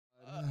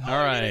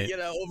right. You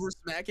know, over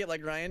smack it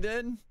like Ryan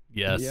did.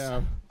 Yes.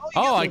 Yeah.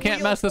 Oh, I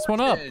can't mess this one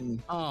up.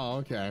 Oh,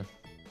 okay.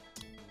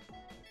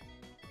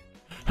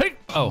 Hey.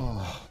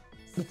 Oh.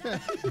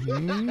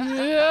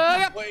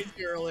 Yeah. Way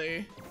too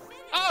early.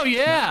 Oh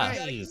yeah.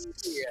 Nice.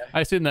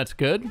 I assume that's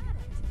good.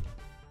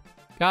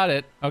 Got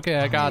it. Okay,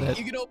 I got it.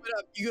 You can open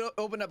up. You can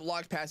open up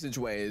locked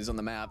passageways on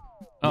the map.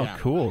 Oh, Yeah.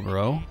 cool,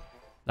 bro.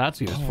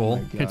 That's useful,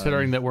 my God.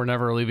 considering that we're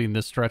never leaving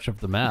this stretch of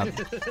the map.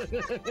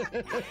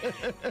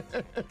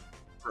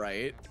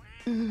 Right.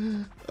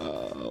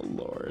 Oh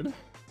Lord.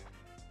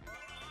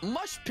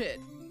 Mush pit.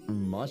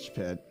 Mush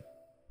pit.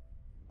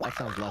 That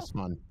sounds less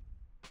fun.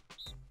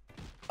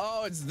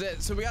 Oh, it's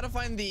this. So we gotta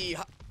find the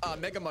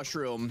mega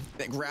mushroom.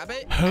 Then grab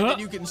it, and then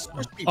you can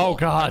squish people. Oh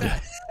God.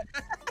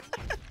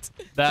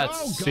 That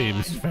Oh, God.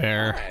 seems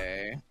fair.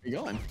 Hey, where you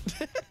going?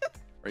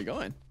 Where you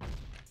going?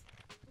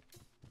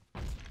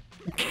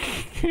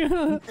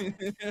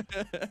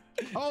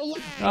 Oh,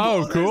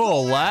 Oh,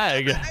 cool.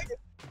 Lag.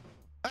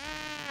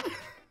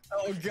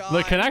 Oh God.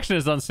 The connection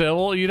is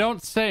unstable. You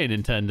don't say,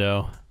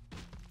 Nintendo.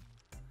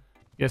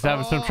 Guess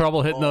having some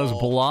trouble hitting those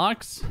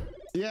blocks?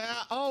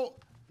 yeah. Oh.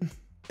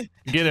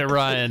 Get it,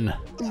 Ryan.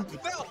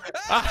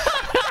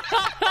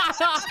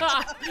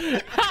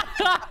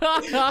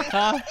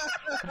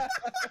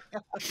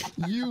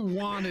 You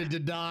wanted to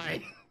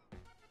die.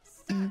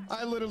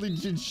 I literally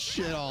did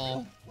shit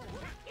all.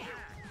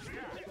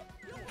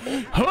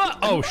 Huh?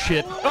 Oh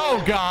shit.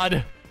 Oh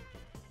God.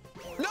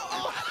 No.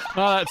 Oh,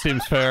 that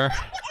seems fair.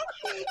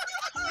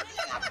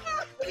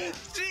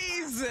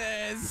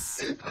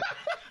 Jesus.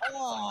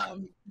 Oh,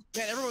 man,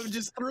 everyone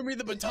just threw me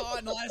the baton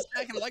in the last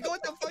second. I'm like,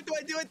 what the fuck do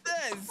I do with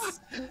this?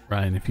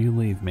 Ryan, if you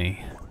leave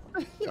me.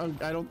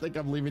 I don't think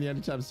I'm leaving you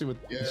anytime soon with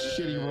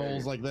shitty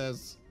rolls like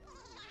this.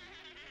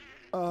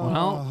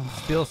 Well,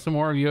 steal some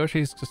more of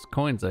Yoshi's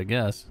coins, I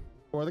guess.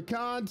 For the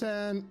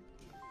content.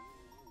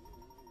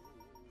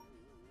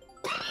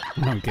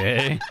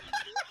 Okay.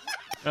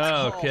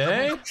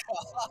 Okay.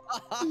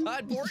 Oh,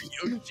 God, poor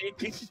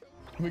Yoshi.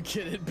 We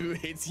get it. Boo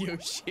hates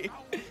Yoshi.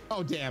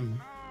 Oh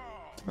damn.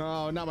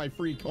 Oh, not my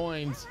free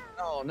coins.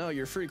 Oh no,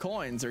 your free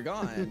coins are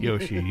gone.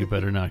 Yoshi, you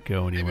better not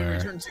go Maybe anywhere.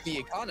 return to the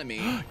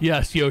economy.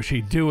 Yes,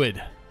 Yoshi, do it.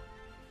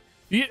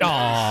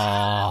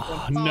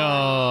 Oh,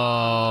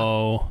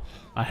 no.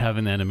 I have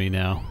an enemy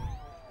now.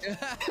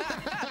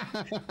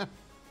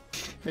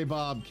 Hey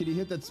Bob, can you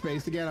hit that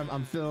space again?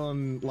 I'm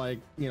feeling like,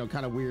 you know,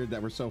 kind of weird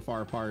that we're so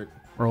far apart.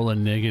 Roll a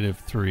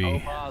 -3. Oh,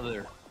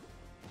 bother.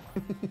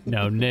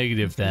 No,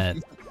 negative that.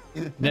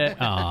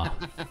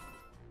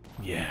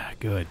 Yeah,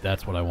 good.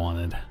 That's what I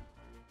wanted.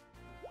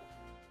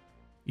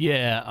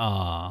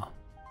 Yeah,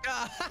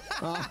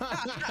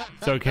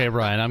 It's okay,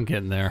 Brian. I'm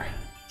getting there.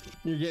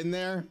 You're getting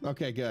there?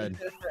 Okay, good.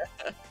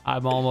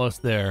 I'm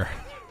almost there.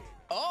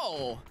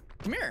 Oh,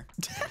 come here.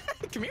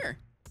 Come here.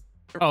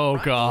 Oh,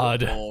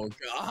 God. Oh,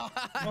 God.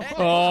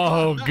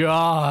 Oh,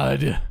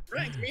 God.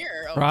 Ryan, come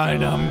here. Oh,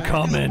 Ryan, I'm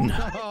coming.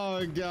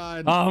 Oh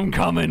God. I'm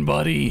coming,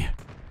 buddy.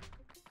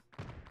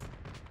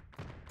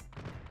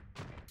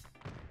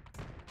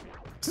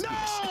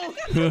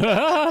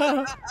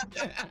 No!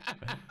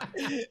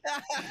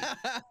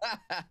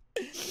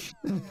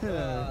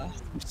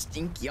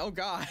 Stinky. Oh,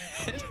 God.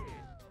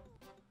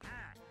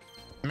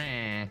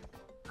 Meh.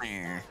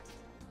 Ryan.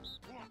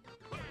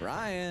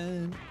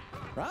 Ryan.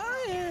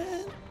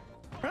 Ryan.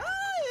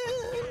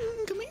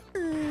 Come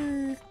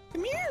here.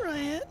 Come here,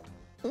 Ryan.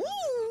 Ooh.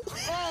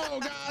 Oh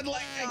God,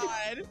 lag.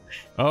 God.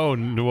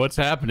 Oh, what's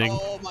happening?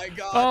 Oh, my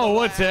God. Oh, the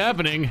what's lag.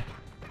 happening?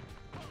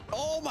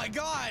 Oh, my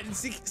God.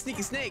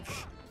 Sneaky snake.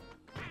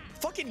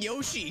 Fucking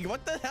Yoshi.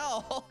 What the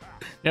hell?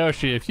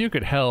 Yoshi, if you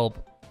could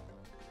help.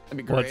 That'd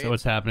be great.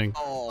 What's happening?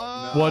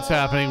 Oh, What's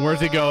happening? Where's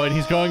he going?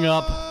 He's going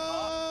up.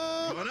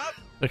 no. Going up?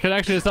 The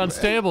connection is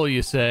unstable,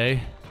 you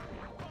say?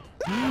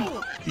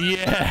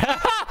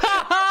 Yeah.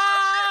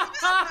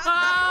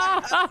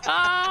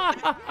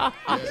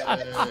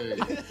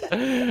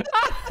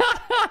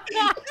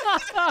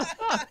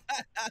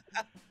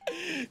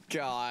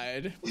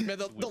 God. Man,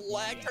 the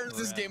lag turns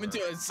this game into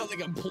something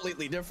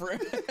completely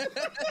different.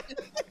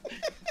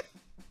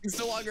 It's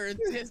no longer a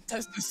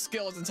test of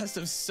skill, it's a test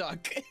of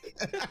suck.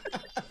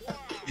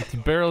 It's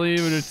barely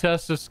even a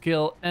test of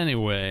skill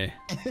anyway.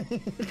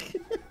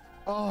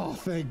 Oh,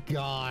 thank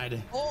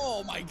God.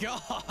 Oh my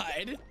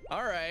God.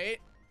 All right.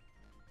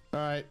 All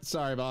right,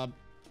 sorry, Bob.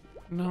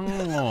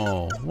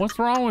 No. What's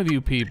wrong with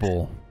you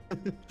people?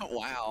 Oh,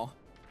 wow.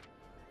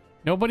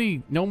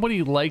 Nobody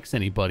likes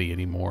anybody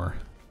anymore.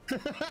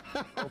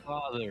 Oh,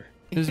 bother.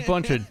 There's a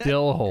bunch of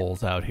dill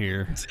holes out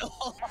here.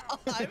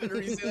 I haven't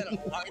really seen that in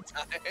a long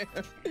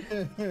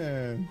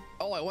time.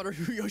 Oh, I wonder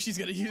who Yoshi's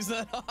gonna use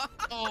that on.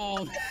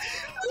 Oh,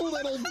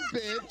 little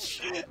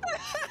bitch.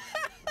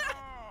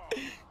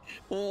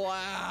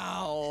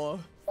 Wow.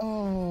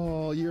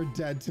 Oh, you're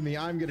dead to me.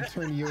 I'm gonna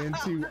turn you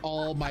into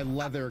all my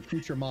leather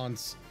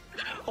accoutrements.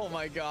 Oh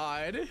my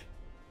God.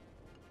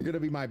 You're gonna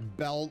be my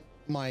belt,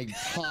 my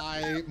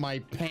tie, my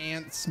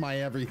pants, my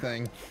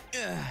everything.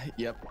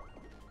 Yep.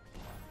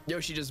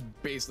 Yoshi just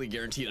basically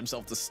guaranteed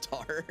himself to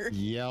start.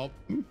 Yep.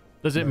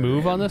 Does it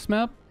move on this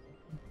map?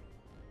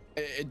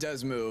 It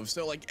does move.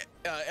 So like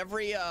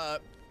every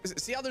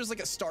see how there's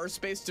like a star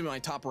space to my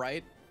top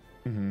right?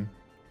 Mm-hmm.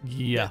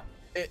 Yeah.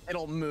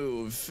 It'll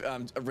move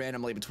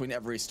randomly between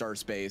every star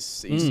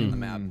space that you see on the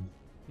map.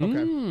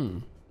 Okay.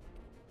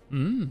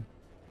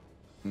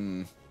 And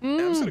I'm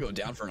just gonna go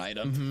down for an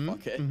item.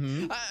 Okay.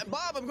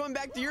 Bob, I'm going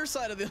back to your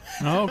side of the.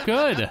 Oh,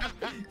 good.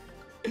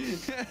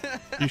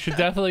 You should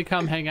definitely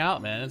come hang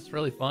out, man. It's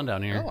really fun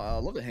down here. Oh,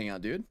 I'd love to hang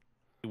out, dude.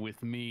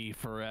 With me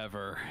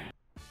forever.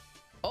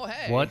 Oh,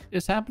 hey. What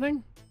is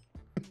happening?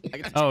 I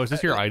get to Oh, is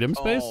this your item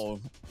space? Oh,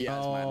 yeah,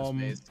 it's my item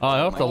space. Oh, I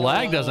hope the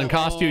lag doesn't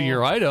cost you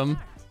your item.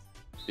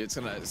 It's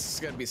gonna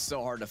be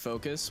so hard to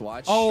focus.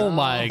 Watch. Oh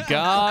my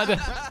god.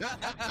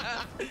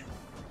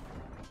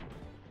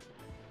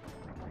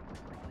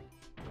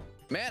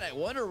 Man, I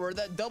wonder where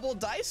that double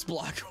dice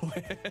block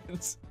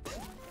went.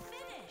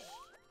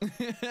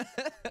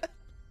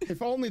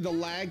 If only the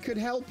lag could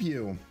help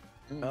you.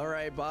 All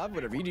right, Bob,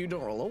 whatever you do,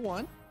 don't roll a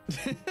 1.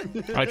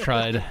 I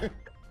tried.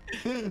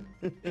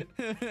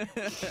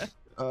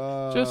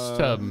 Just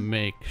to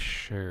make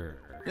sure.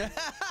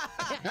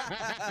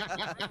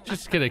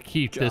 Just gonna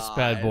keep this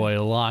bad boy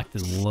locked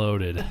and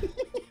loaded.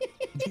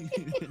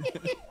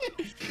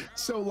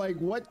 So, like,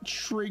 what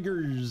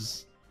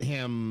triggers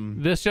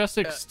him? This just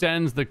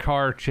extends the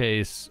car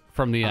chase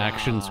from the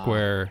action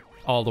square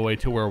all the way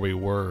to where we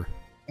were.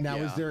 Now,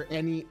 is there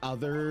any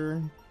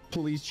other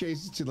police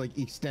chases to like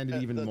extend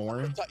it even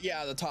more?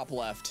 Yeah, the top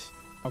left.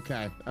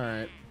 Okay, all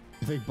right.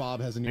 I think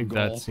Bob has a new I think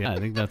goal. that's I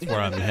think that's where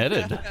I'm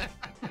headed.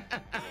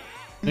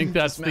 I think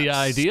that's the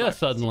idea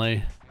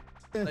suddenly.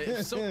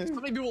 Like, so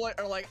many people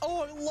are like,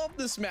 oh, I love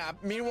this map.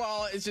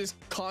 Meanwhile, it's just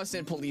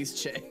constant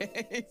police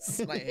chase.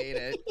 And I hate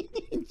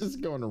it.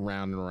 Just going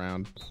around and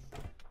around.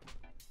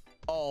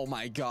 Oh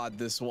my god,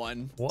 this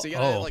one. What? So you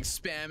gotta like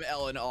spam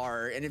L and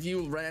R, and if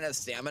you run out of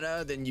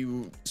stamina, then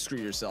you screw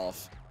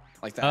yourself.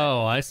 Like that.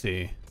 Oh, I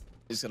see.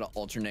 Just gotta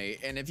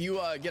alternate. And if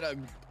you get a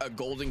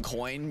golden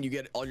coin, you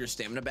get all your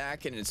stamina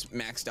back, and it's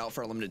maxed out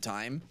for a limited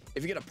time.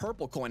 If you get a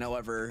purple coin,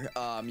 however,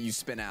 you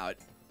spin out.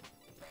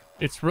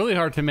 It's really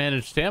hard to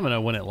manage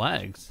stamina when it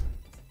lags.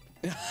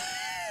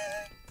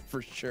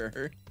 For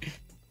sure.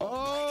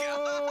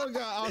 Oh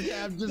god.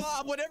 Okay, I'm just.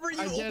 Bob, whenever you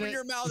open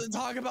your mouth and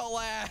talk about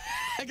lag,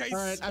 all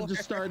right, I'm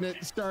just starting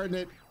it. Start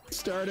it.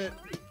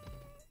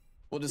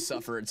 We'll just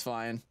suffer. It's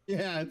fine.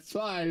 Yeah, it's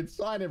fine. It's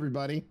fine,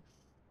 everybody.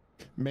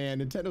 Man,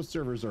 Nintendo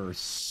servers are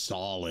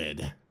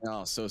solid.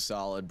 Oh, so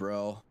solid,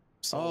 bro.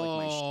 Solid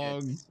like my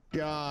shit.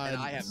 God.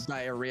 And I have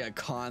diarrhea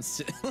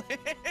constantly.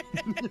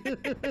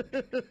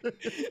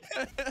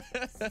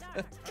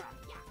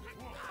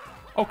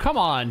 Oh, come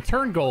on.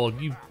 Turn gold.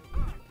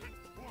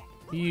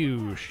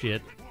 You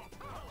shit.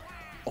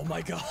 Oh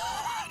my god.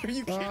 Are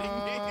you kidding me?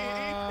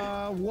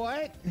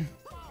 What?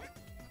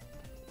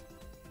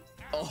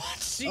 Oh,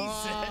 Jesus.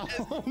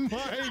 Oh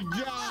my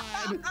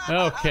god.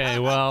 Okay,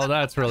 well,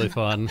 that's really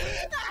fun.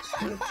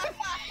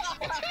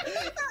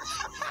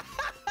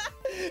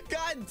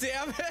 God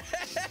damn it.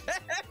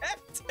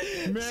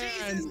 Man.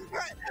 Jesus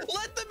Christ.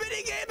 Let the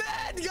minigame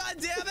end. God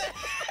damn it.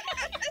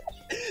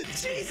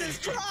 Jesus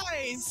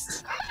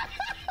Christ.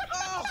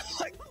 Oh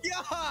my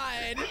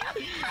god.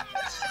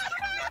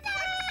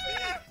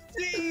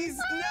 Jeez,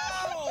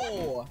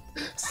 no.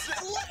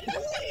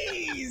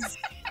 Please.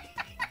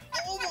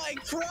 Oh my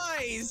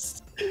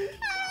Christ.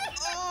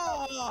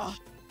 Oh.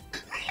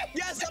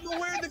 Yes, I'm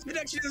aware the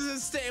connection isn't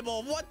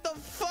stable. What the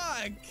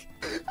fuck?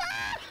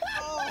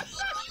 Oh.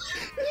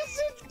 This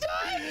is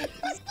done.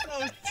 This is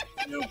so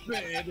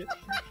stupid.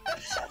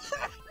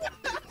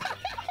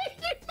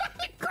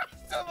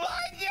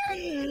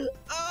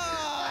 Oh.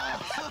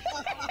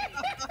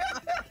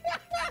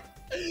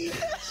 This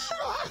is so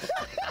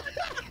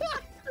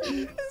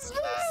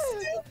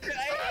stupid. I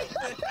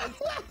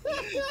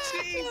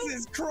hate this.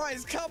 Jesus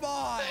Christ, come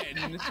on.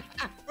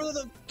 For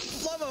the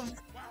love of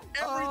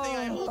everything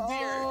I hold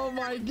dear. Oh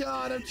my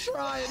god, I'm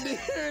trying,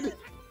 dude.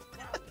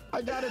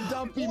 I got a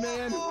dumpy,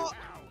 man. All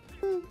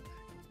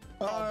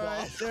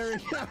right, there we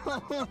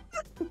go.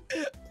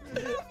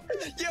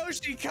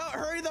 Yoshi,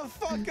 hurry the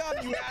fuck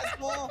up, you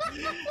asshole.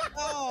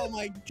 Oh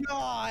my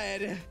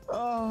god.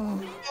 Oh,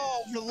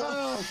 for the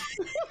love.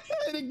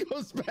 and it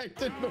goes back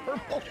to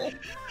normal.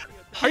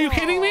 Are you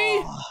kidding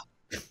me?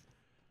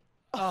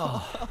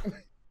 Oh.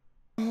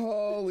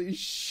 Holy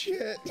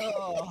shit.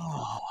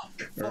 Oh,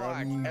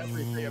 fuck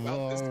everything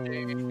about this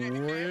game.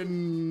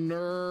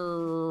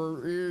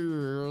 Winner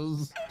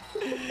is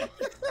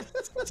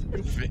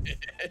Stupid.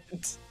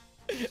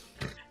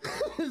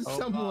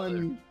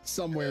 someone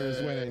somewhere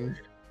is winning.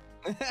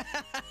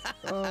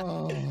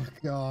 Oh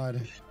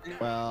god.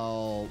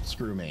 Well,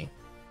 screw me.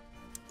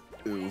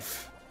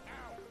 Oof.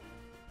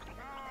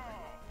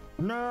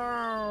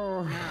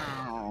 No.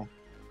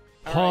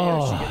 All right,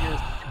 Yoshi, get your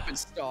stupid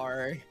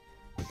star.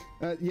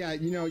 Yeah,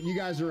 you know, you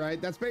guys are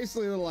right. That's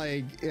basically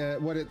like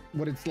what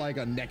it's like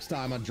on next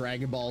time on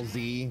Dragon Ball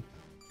Z.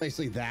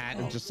 Basically that,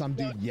 and just some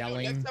dude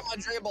yelling. Next time on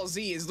Dragon Ball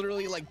Z is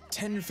literally like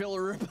 10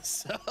 filler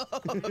episodes.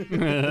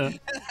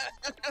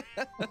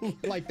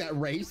 Like that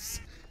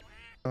race.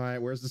 All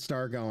right, where's the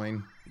star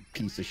going?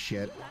 Piece of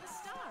shit.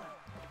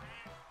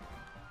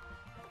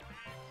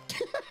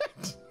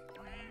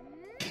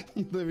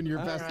 You living your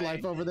best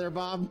life over there,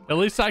 Bob? At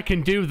least I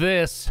can do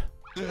this.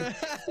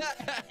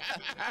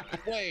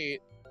 Wait.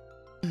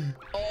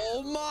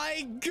 Oh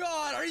my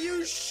god, are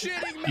you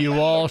shitting me? You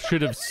all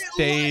should have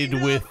stayed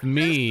with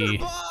me.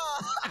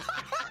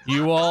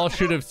 You all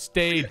should have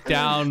stayed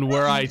down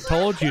where I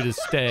told you to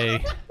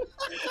stay.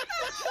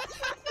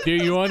 Do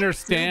you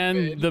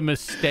understand the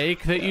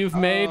mistake that you've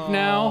made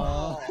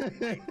now?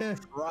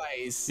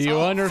 Christ. Do you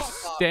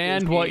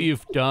understand what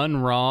you've done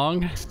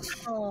wrong?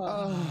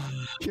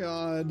 Oh,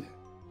 God.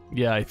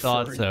 Yeah, I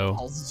thought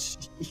so.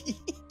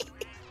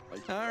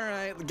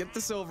 Alright, get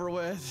this over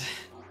with.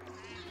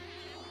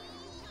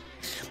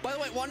 By the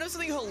way, want to know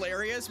something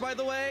hilarious, by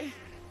the way?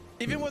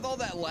 Even with all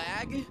that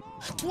lag,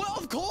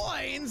 12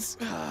 coins!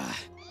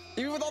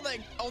 Even with all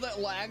that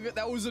lag,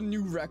 that was a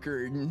new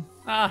record.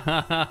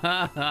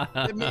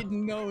 It made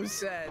no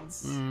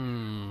sense.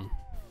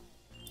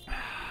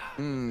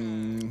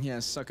 Yeah,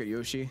 suck it,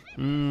 Yoshi.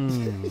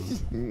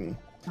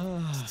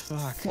 Oh,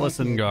 fuck.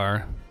 Listen,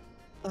 Gar.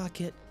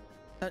 Fuck it.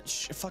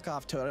 Fuck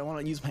off, Toad. I don't want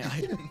to use my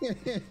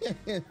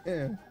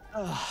item.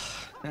 All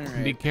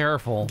right. Be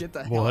careful. Get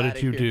the hell What outta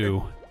did you here.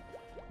 do?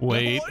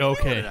 Wait, What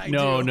okay. did I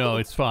No, do? no,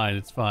 it's fine.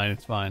 It's fine.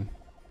 It's fine.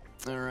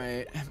 All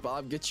right,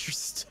 Bob, get your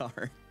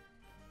star.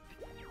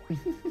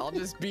 I'll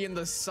just be in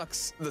the suck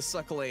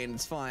lane.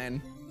 It's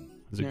fine.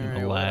 Is it All gonna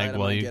right, what lag item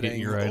while am I you get getting?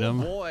 your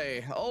item? Oh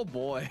boy. Oh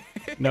boy.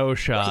 No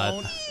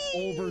shot. Don't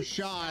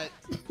overshot,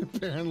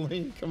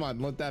 apparently. Come on,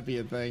 let that be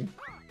a thing.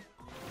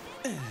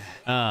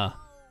 Uh.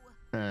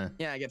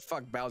 Yeah, I get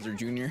fucked, Bowser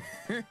Jr.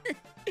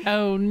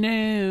 Oh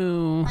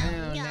no.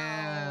 Oh,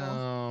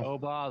 no. Oh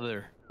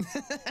bother.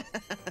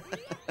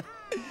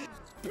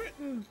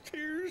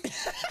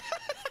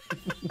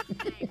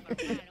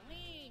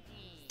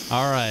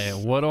 All right,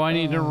 what do I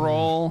need to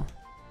roll?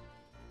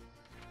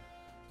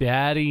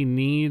 Daddy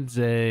needs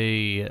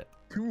an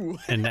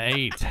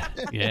 8.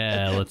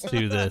 Yeah, let's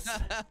do this.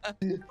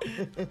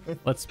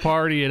 Let's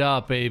party it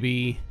up,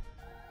 baby.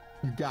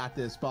 You got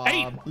this, Bob.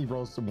 Hey. He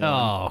rolls some one.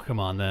 Oh, come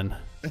on then.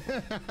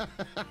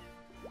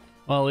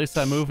 Well, at least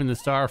I'm moving the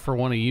star for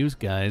one of yous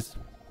guys.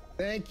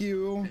 Thank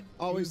you.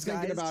 Always Yous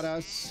thinking guys. about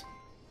us.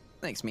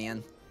 Thanks,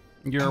 man.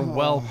 You're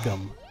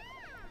welcome.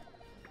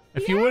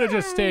 If you would have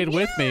just stayed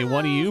with me,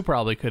 one of you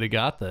probably could have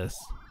got this.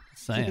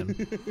 Just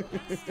saying.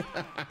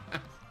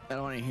 I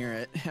don't want to hear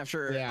it.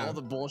 After all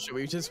the bullshit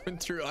we just went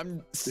through,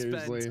 I'm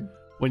Seriously. spent.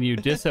 When you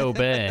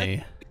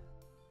disobey,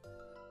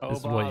 this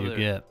is what you bother.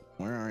 get.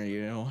 Where are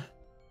you?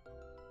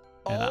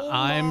 And Oh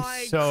I'm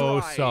my so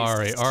Christ.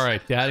 sorry. All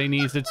right, Daddy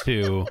needs it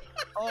too.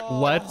 Oh.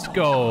 Let's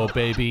go,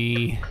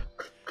 baby.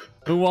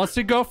 Who wants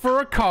to go for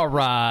a car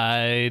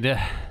ride?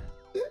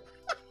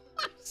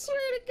 Swear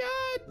to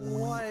God.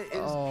 What is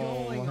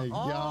Oh going my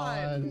on?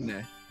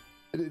 God.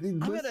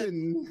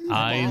 Listen.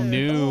 I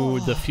knew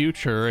the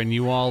future and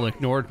you all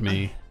ignored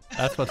me.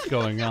 That's what's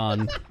going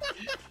on.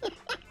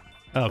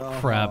 Oh,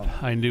 crap.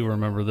 I do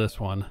remember this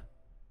one. I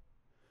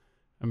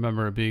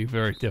remember it being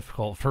very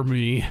difficult for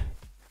me.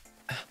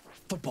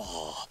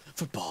 Football.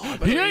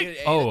 Yeah.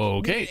 Oh,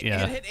 okay.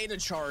 Yeah. Hit A to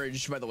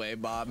charge, by the way,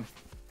 Bob.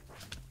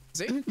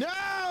 See?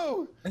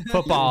 No!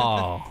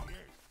 Football.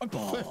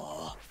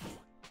 Football.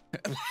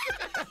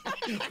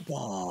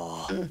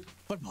 Football.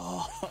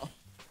 Football.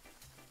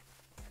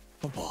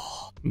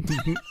 Football.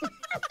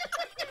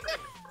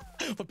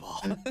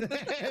 Football.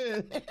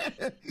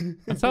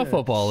 That's how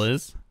football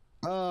is.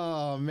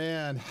 Oh,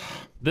 man.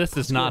 This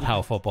is not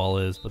how football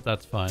is, but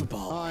that's fine.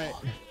 All right.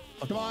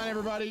 Come on,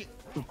 everybody.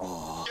 Get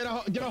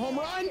a home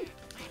run.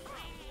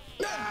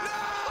 No!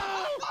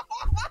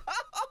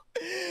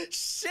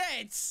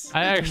 Shit!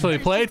 I actually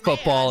played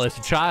football as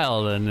a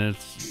child, and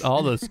it's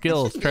all those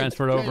skills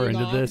transferred over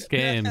into this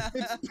game.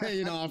 It's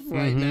paying off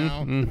right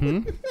now.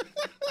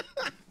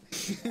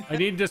 I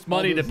need this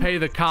money to pay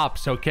the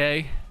cops,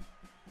 okay?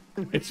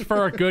 It's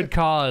for a good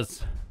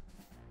cause.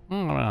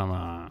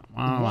 Mario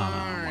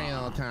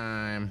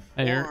time.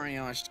 Hey,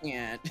 Mario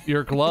shit.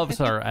 your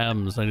gloves are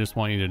M's. I just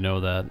want you to know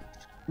that.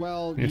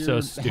 Well, You're so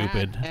your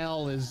stupid. hat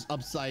L is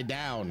upside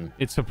down.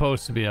 It's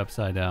supposed to be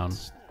upside down.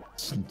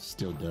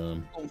 Still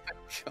dumb. Oh my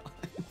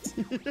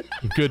god.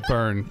 Good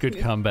burn. Good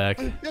comeback.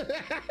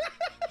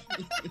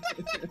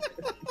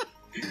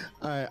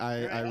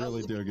 I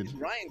really do a good.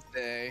 Ryan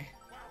say.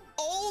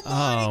 Oh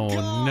my Oh,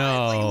 god!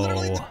 no. Like,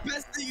 literally the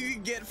best thing you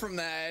can get from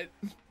that.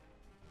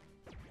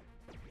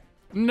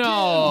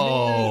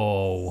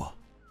 No.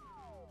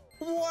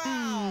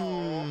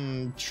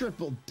 Wow!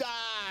 Triple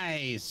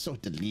dice, so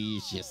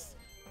delicious.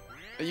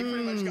 You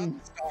pretty much got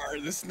the star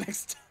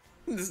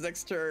this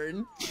next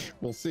turn.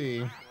 We'll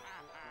see.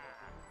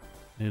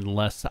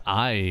 Unless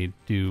I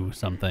do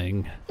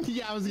something.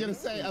 Yeah, I was gonna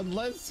say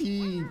unless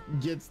he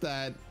gets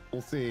that,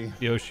 we'll see.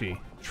 Yoshi,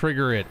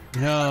 trigger it.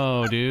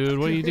 No, dude.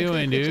 What are you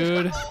doing,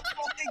 dude? Oh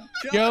my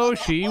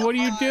Yoshi, what are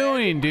you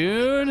doing,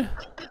 dude?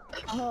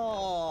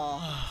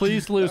 Oh.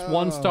 Please lose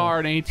 1 star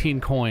and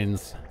 18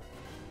 coins.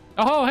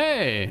 Oh,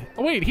 hey.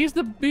 Oh, wait, he's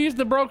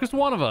the brokest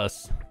one of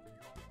us.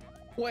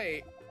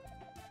 Wait.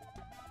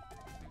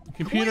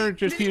 Computer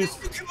just did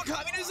used. you do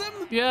communism?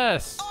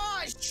 Yes.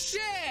 Oh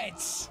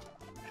shit!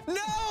 No,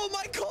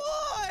 my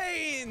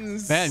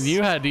coins! Man,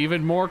 you had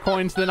even more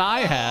coins than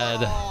I had.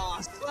 Oh,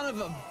 son of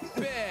a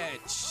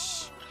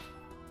bitch!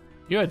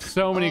 You had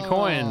so many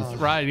coins.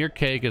 Ryan, your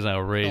cake is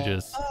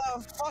outrageous. Oh,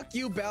 fuck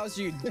you,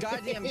 Bowser, you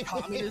goddamn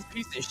communist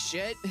piece of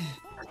shit.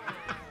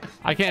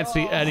 I can't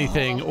see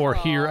anything or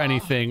hear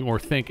anything or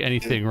think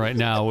anything right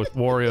now with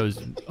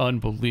Wario's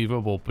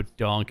unbelievable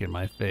badonk in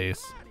my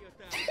face.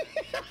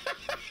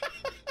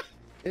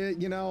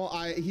 You know,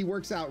 he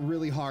works out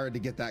really hard to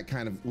get that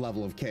kind of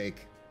level of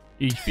cake.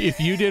 If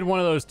you did one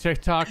of those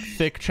TikTok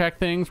thick check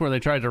things where they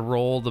tried to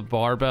roll the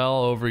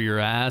barbell over your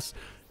ass,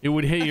 it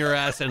would hit your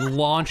ass and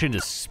launch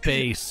into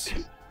space.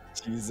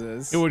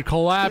 Jesus. It would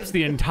collapse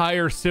the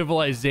entire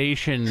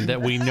civilization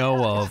that we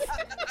know of.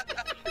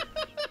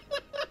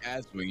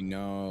 As we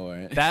know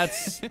it.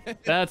 That's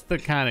the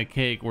kind of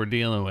cake we're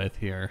dealing with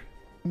here.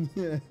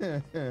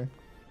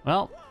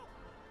 Well,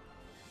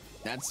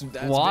 that's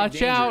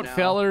watch out,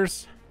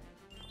 fellers.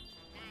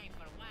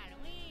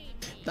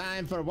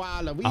 Time for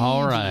Waluigi.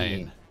 All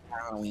right.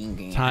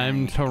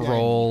 Time to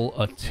roll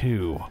a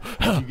 2.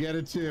 If you get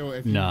a 2,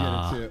 if you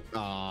Nah. get a 2.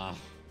 Aw.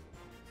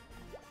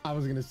 I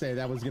was gonna say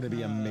that was gonna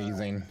be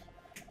amazing.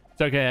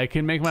 It's okay, I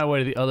can make my way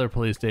to the other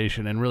police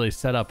station and really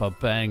set up a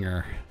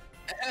banger.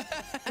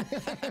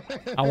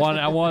 I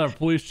want a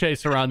police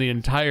chase around the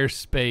entire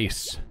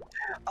space.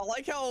 I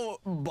like how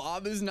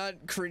Bob is not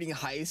creating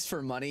heists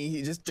for money,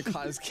 he just to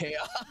cause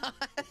chaos.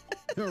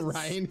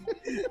 Right?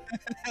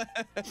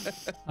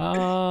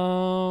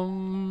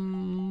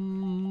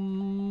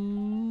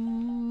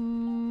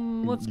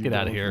 Let's get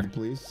out of here.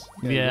 Police?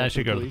 Yeah, I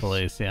should go to the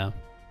police. Yeah,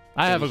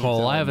 I have a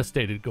goal. I have a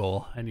stated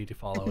goal. I need to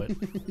follow it.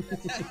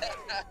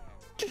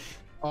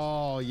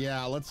 Oh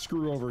yeah, let's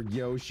screw over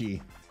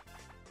Yoshi.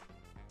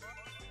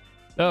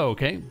 Oh,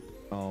 okay.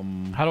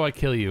 How do I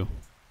kill you?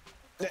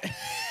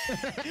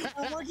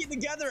 We're working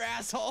together,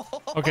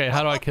 asshole. Okay,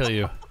 how do I kill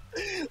you?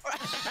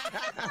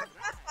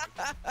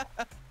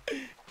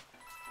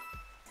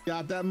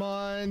 Got that,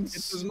 Muns?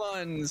 It's his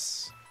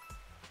Muns.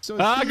 So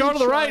go to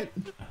the right.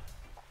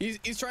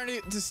 He's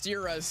trying to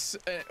steer us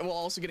while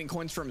also getting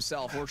coins for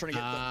himself. We're trying to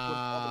get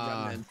all the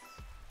remnants.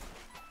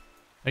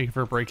 Thank you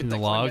for breaking the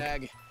coin log.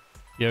 bag.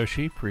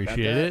 Yoshi,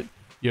 appreciate it.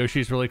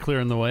 Yoshi's really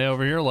clearing the way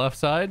over here, left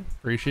side.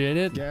 Appreciate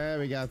it. Yeah,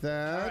 we got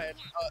that.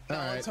 All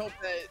right. Let's hope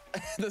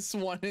that this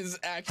one is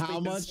actually. How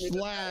much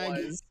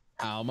lag?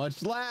 How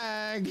much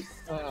lag?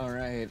 All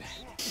right.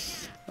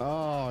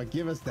 Oh,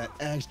 give us that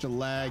extra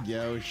lag,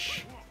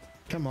 Yosh.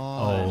 Come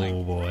on.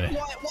 Oh boy.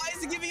 Why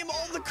is it giving him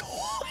all the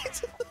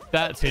coins?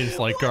 That seems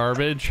like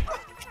garbage.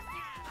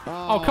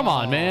 Oh, come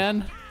on,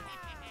 man.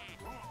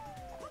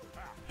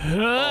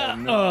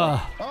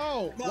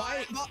 Oh,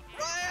 why?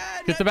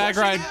 Get the bag,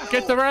 Ryan.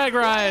 Get the bag,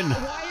 Ryan.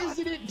 Why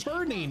isn't it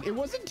turning? It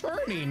wasn't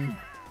turning.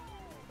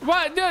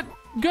 What?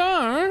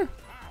 Go.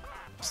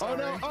 Oh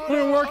no! Oh,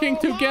 We're no. working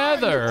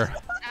together.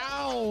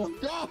 Ow!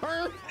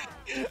 Gar!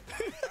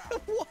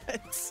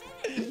 What?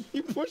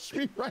 You pushed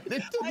me right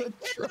into I the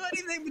can't do truck.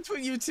 anything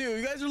between you two.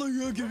 You guys are like,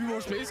 oh, give me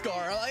more space,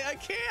 Gar. I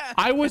can't.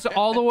 I was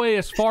all the way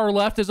as far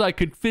left as I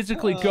could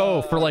physically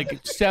go for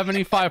like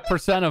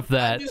 75% of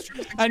that.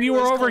 And you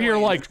were over here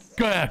like,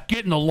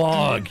 get in the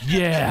log.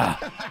 Yeah.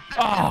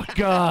 Oh,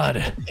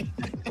 God.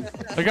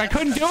 Like I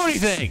couldn't do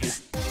anything.